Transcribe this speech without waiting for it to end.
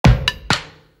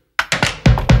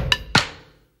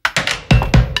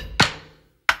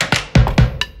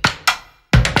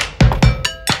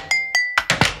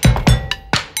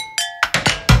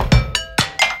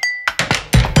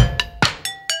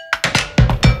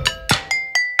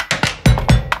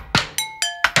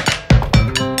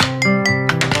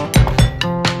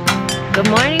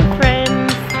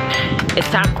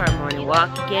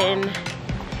walk again,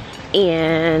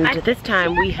 and this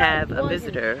time we have a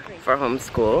visitor for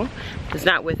homeschool. He's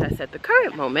not with us at the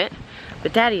current moment,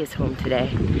 but Daddy is home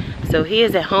today. So he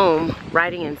is at home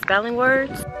writing and spelling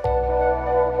words.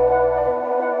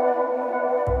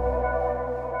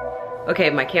 Okay,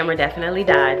 my camera definitely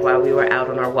died while we were out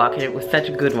on our walk, and it was such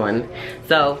a good one.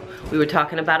 So we were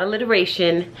talking about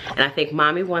alliteration, and I think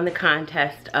Mommy won the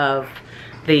contest of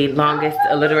the longest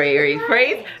alliteratory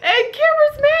phrase. And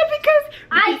Kimber's mad because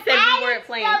he said we weren't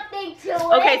playing.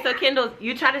 Okay, so Kendall,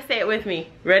 you try to say it with me.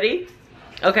 Ready?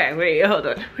 Okay, wait, hold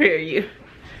on. Where are you?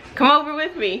 Come over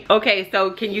with me. Okay, so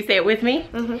can you say it with me?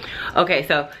 Mm-hmm. Okay,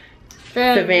 so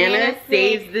Savannah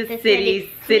saves the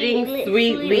city, sitting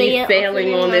sweetly,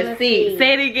 sailing on the sea.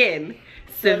 Say it again.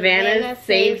 Savannah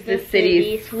saves the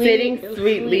city, sitting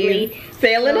sweetly,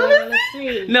 sailing on the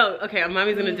sea. No, okay,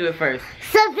 Mommy's gonna do it first.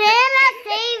 Savannah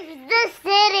saves the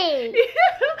city.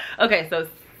 Okay, so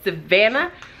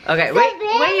Savannah. Okay, wait,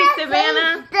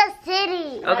 Savannah. Saves the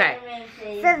city. Okay.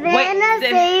 Savannah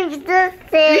saves the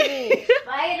city.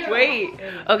 Wait.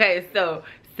 Okay, so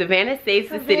Savannah saves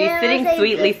the city, sitting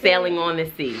sweetly, sailing on the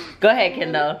sea. Go ahead,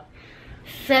 Kendall.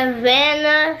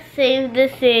 Savannah saves the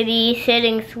city,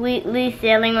 sitting sweetly,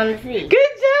 sailing on the sea.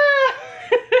 Good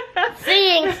job.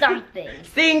 Seeing something.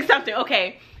 Seeing something.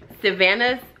 Okay.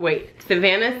 Savannah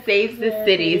saves the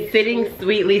city, sitting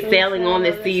sweetly, sailing on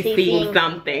the sea, seeing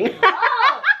something.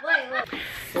 Oh,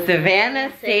 wait.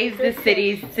 Savannah saves the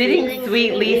city, sitting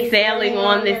sweetly, sailing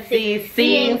on the sea,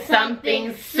 seeing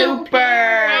something super.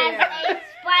 As a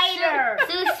spider.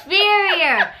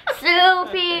 Superior.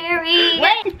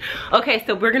 Okay,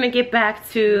 so we're gonna get back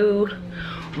to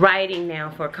writing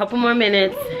now for a couple more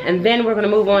minutes, and then we're gonna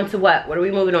move on to what? What are we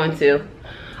moving on to?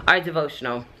 Our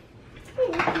devotional.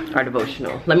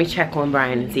 Let me check on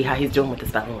Brian and see how he's doing with the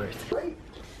spelling words.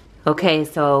 Okay,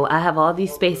 so I have all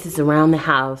these spaces around the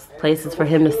house, places for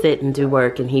him to sit and do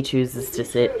work, and he chooses to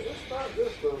sit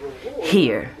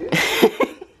here.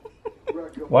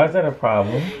 Why is that a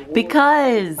problem?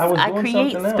 Because I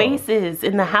create spaces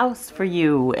in the house for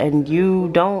you, and you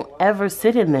don't ever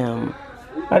sit in them.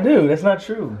 I do, that's not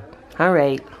true. All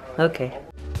right, okay.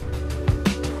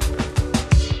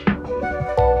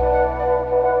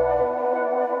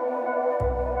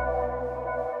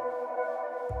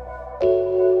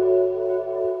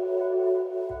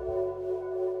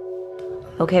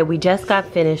 Okay, we just got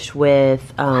finished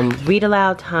with read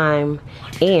aloud time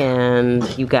and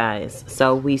you guys.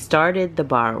 So we started The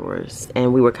Borrowers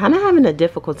and we were kind of having a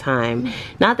difficult time.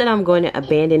 Not that I'm going to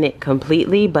abandon it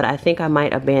completely, but I think I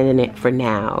might abandon it for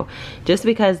now. Just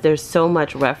because there's so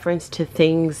much reference to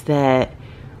things that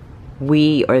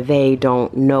we or they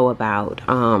don't know about.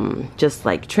 Just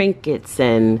like trinkets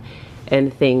and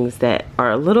things that are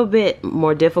a little bit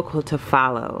more difficult to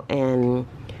follow. And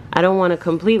I don't want to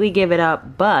completely give it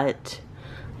up, but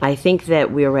I think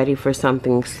that we're ready for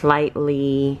something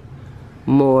slightly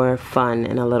more fun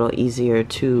and a little easier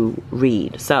to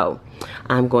read. So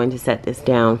I'm going to set this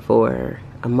down for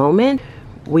a moment.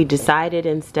 We decided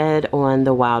instead on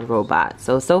The Wild Robot.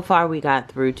 So far we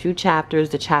got through 2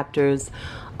 chapters. The chapters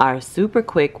are super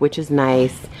quick, which is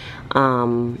nice.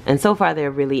 And so far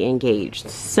they're really engaged.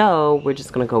 So we're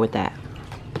just gonna go with that.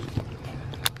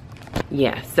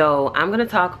 Yeah, so I'm gonna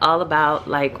talk all about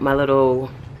like my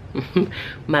little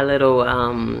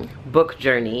book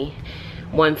journey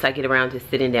once I get around to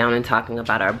sitting down and talking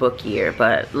about our book year.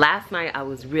 But last night I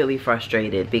was really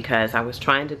frustrated because I was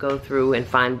trying to go through and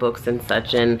find books and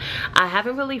such, and I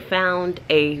haven't really found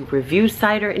a review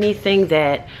site or anything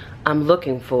that I'm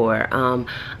looking for.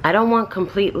 I don't want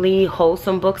completely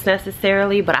wholesome books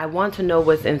necessarily, but I want to know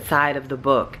what's inside of the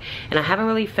book, and I haven't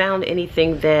really found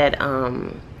anything that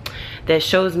that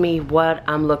shows me what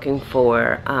I'm looking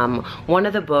for. One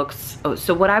of the books,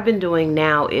 so what I've been doing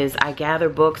now is I gather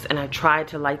books and I try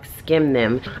to like skim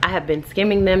them. I have been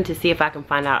skimming them to see if I can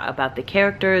find out about the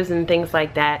characters and things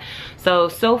like that. So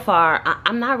far,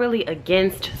 I'm not really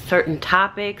against certain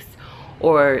topics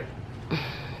or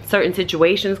certain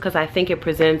situations, because I think it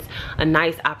presents a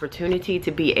nice opportunity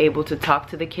to be able to talk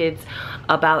to the kids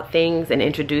about things and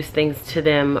introduce things to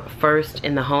them first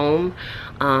in the home,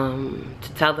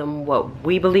 to tell them what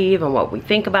we believe and what we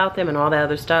think about them and all that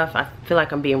other stuff. I feel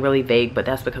like I'm being really vague, but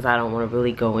that's because I don't want to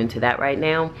really go into that right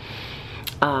now.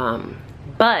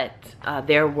 But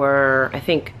there were, I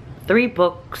think, 3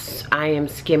 books I am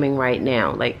skimming right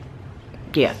now, like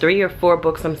yeah, 3 or 4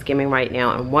 books I'm skimming right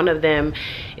now, and one of them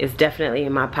is definitely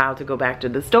in my pile to go back to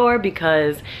the store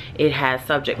because it has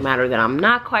subject matter that I'm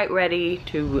not quite ready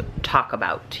to talk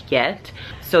about yet.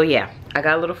 So yeah, I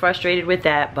got a little frustrated with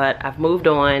that, but I've moved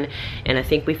on, and I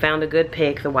think we found a good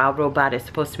pick. The Wild Robot is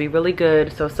supposed to be really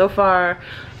good, so far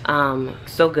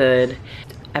so good.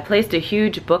 I placed a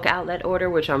huge book outlet order,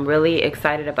 which I'm really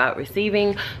excited about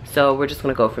receiving, so we're just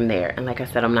gonna go from there. And like I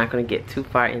said, I'm not gonna get too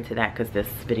far into that because this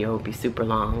video will be super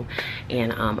long,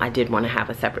 and I did want to have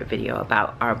a separate video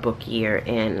about our book year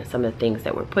and some of the things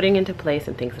that we're putting into place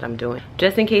and things that I'm doing,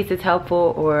 just in case it's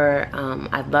helpful, or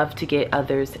I'd love to get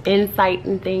others' insight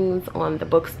and things on the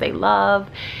books they love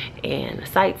and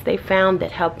sites they found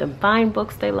that help them find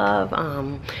books they love.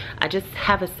 I just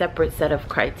have a separate set of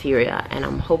criteria, and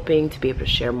I'm hoping to be able to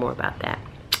share more about that,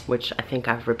 which I think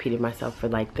I've repeated myself for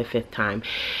like the 5th time.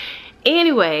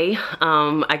 Anyway,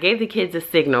 I gave the kids a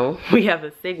signal. We have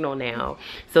a signal now,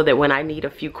 so that when I need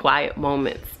a few quiet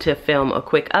moments to film a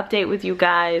quick update with you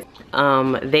guys,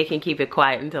 they can keep it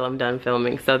quiet until I'm done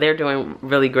filming. So they're doing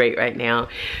really great right now.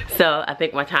 So I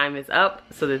think my time is up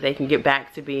so that they can get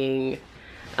back to being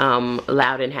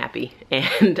loud and happy,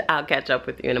 and I'll catch up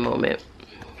with you in a moment.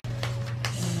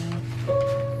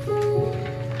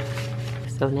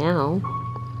 So now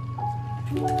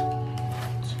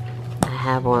I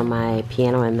have on my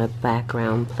piano in the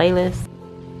background playlist,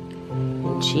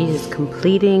 and she is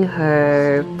completing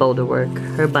her folder work,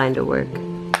 her binder work.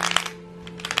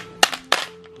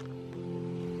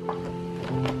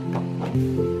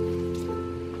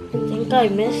 I think I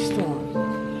missed one.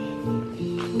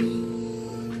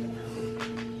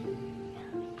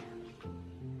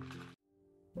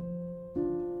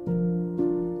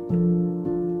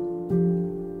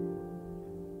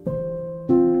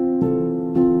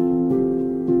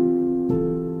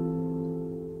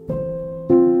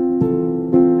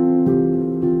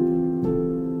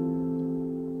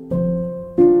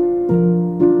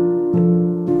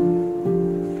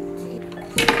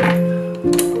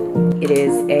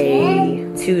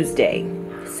 Tuesday,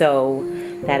 so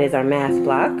that is our math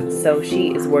block. So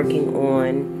she is working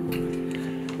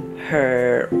on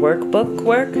her workbook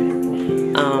work.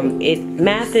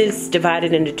 Math is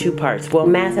divided into 2 parts. Well,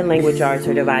 math and language arts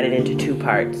are divided into 2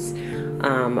 parts.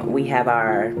 We have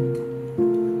our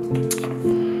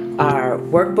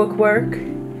workbook work,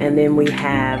 and then we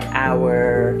have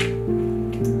our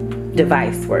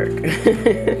device work.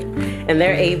 And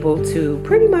they're able to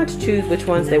pretty much choose which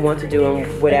ones they want to do in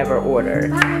whatever order,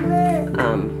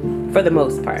 for the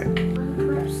most part.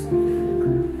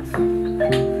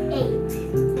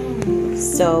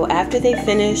 So after they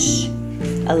finish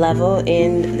a level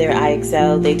in their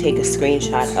IXL, they take a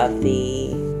screenshot of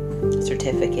the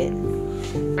certificate.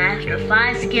 Master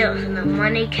 5 skills in the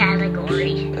money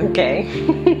category. Okay.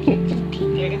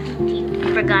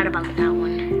 Forgot about that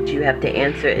one. You have to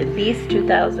answer at least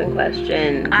 2,000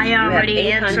 questions. I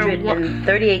already answered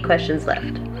 838 questions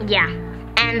left. Yeah,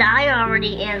 and I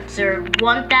already answered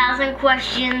 1,000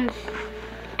 questions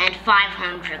and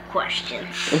 500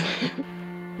 questions.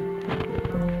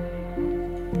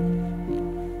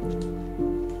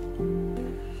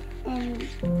 In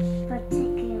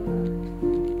particular,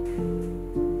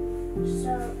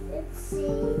 so let's see.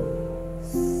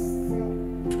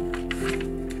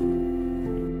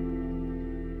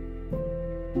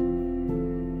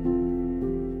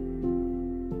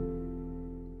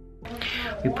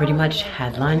 We pretty much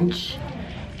had lunch,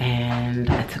 and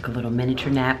I took a little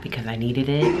miniature nap because I needed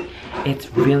it.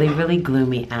 It's really, really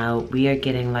gloomy out. We are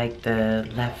getting like the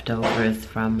leftovers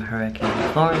from Hurricane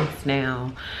Florence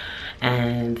now,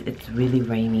 and it's really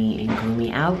rainy and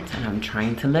gloomy out, and I'm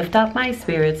trying to lift up my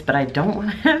spirits, but I don't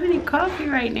want to have any coffee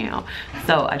right now.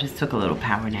 So I just took a little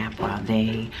power nap while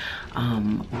they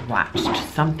watched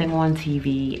something on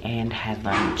TV and had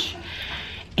lunch.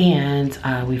 And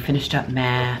we finished up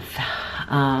math.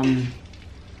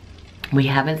 We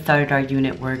haven't started our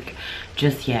unit work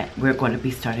just yet. We're going to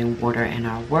be starting Water in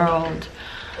Our World.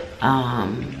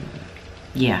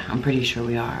 Yeah, I'm pretty sure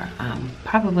we are.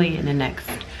 Probably in the next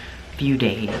few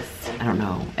days. I don't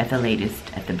know, at the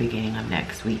latest at the beginning of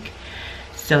next week.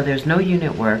 So there's no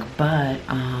unit work, but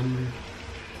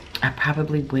I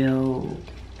probably will.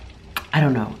 I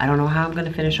don't know how I'm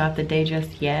gonna finish off the day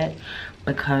just yet,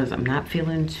 because I'm not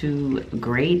feeling too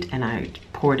great, and I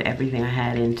poured everything I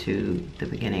had into the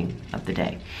beginning of the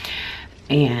day.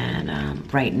 And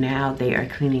right now they are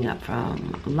cleaning up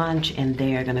from lunch, and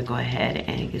they are gonna go ahead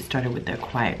and get started with their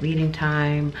quiet reading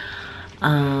time.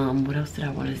 What else did I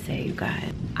want to say, you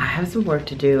guys? I have some work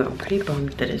to do. I'm pretty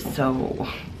bummed that it's so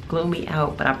Gloomy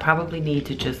out, but I probably need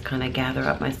to just kind of gather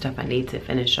up my stuff. I need to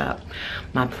finish up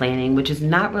my planning, which is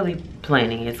not really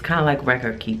planning. It's kind of like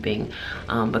record keeping,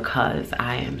 because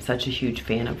I am such a huge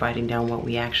fan of writing down what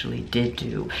we actually did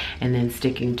do and then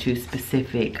sticking to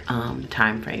specific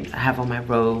time frames. I have on my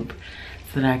robe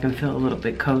so that I can feel a little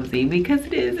bit cozy, because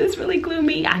it's really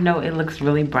gloomy. I know it looks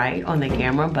really bright on the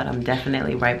camera, but I'm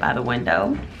definitely right by the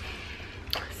window.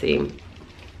 See?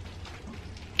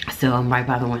 So I'm right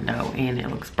by the window and it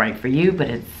looks bright for you, but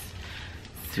it's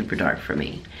super dark for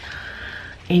me.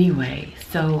 Anyway,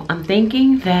 so I'm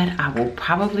thinking that I will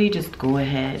probably just go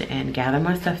ahead and gather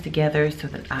my stuff together so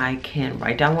that I can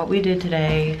write down what we did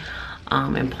today,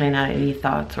 and plan out any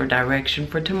thoughts or direction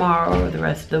for tomorrow or the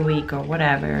rest of the week or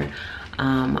whatever.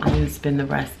 I'm gonna spend the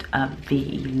rest of the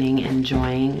evening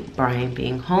enjoying Brian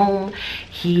being home.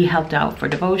 He helped out for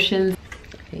devotions.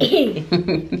 He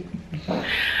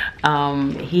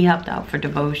helped out for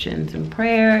devotions and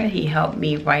prayer. He helped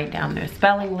me write down their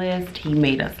spelling list. He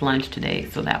made us lunch today,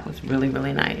 so that was really,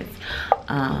 really nice.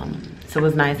 So it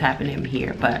was nice having him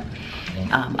here, but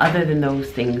other than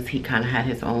those things, he kind of had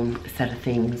his own set of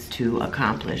things to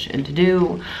accomplish and to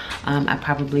do. I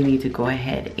probably need to go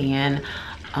ahead and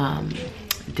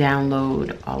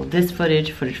download all of this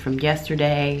footage from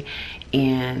yesterday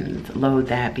and load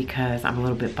that, because I'm a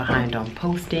little bit behind on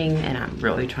posting and I'm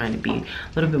really trying to be a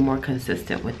little bit more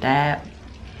consistent with that.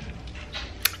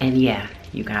 And yeah,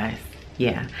 you guys,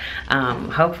 yeah,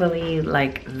 hopefully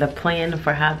like the plan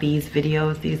for how these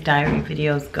diary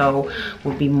videos go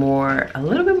will be a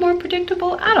little bit more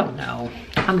predictable. I don't know,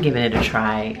 I'm giving it a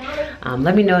try.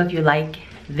 Let me know if you like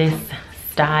this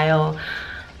style.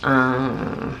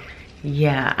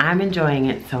 Yeah, I'm enjoying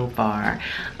it so far.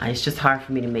 It's just hard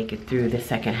for me to make it through the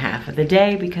second half of the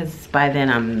day, because by then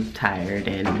I'm tired,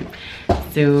 and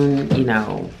soon, you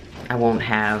know, I won't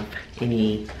have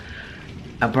a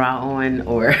bra on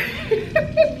or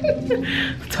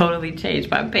totally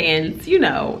change my pants, you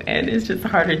know, and it's just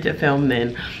harder to film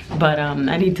then. But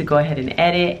I need to go ahead and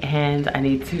edit, and I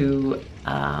need to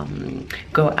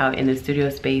go out in the studio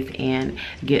space and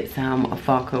get some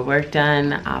FALCO work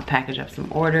done. I'll package up some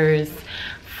orders,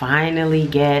 finally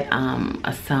get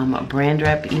some brand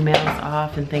rep emails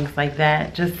off and things like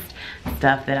that. Just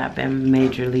stuff that I've been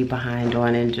majorly behind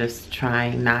on and just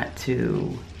trying not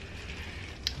to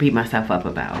beat myself up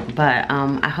about. But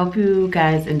I hope you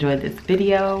guys enjoyed this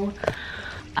video.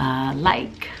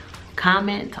 Like,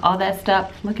 comment, all that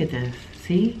stuff. Look at this,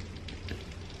 see?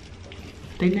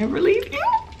 They never leave you.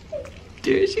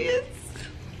 There she is.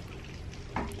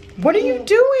 What are you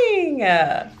doing?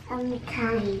 I'm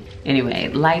trying. Anyway,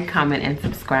 like, comment, and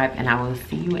subscribe, and I will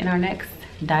see you in our next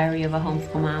Diary of a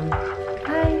Homeschool Mom.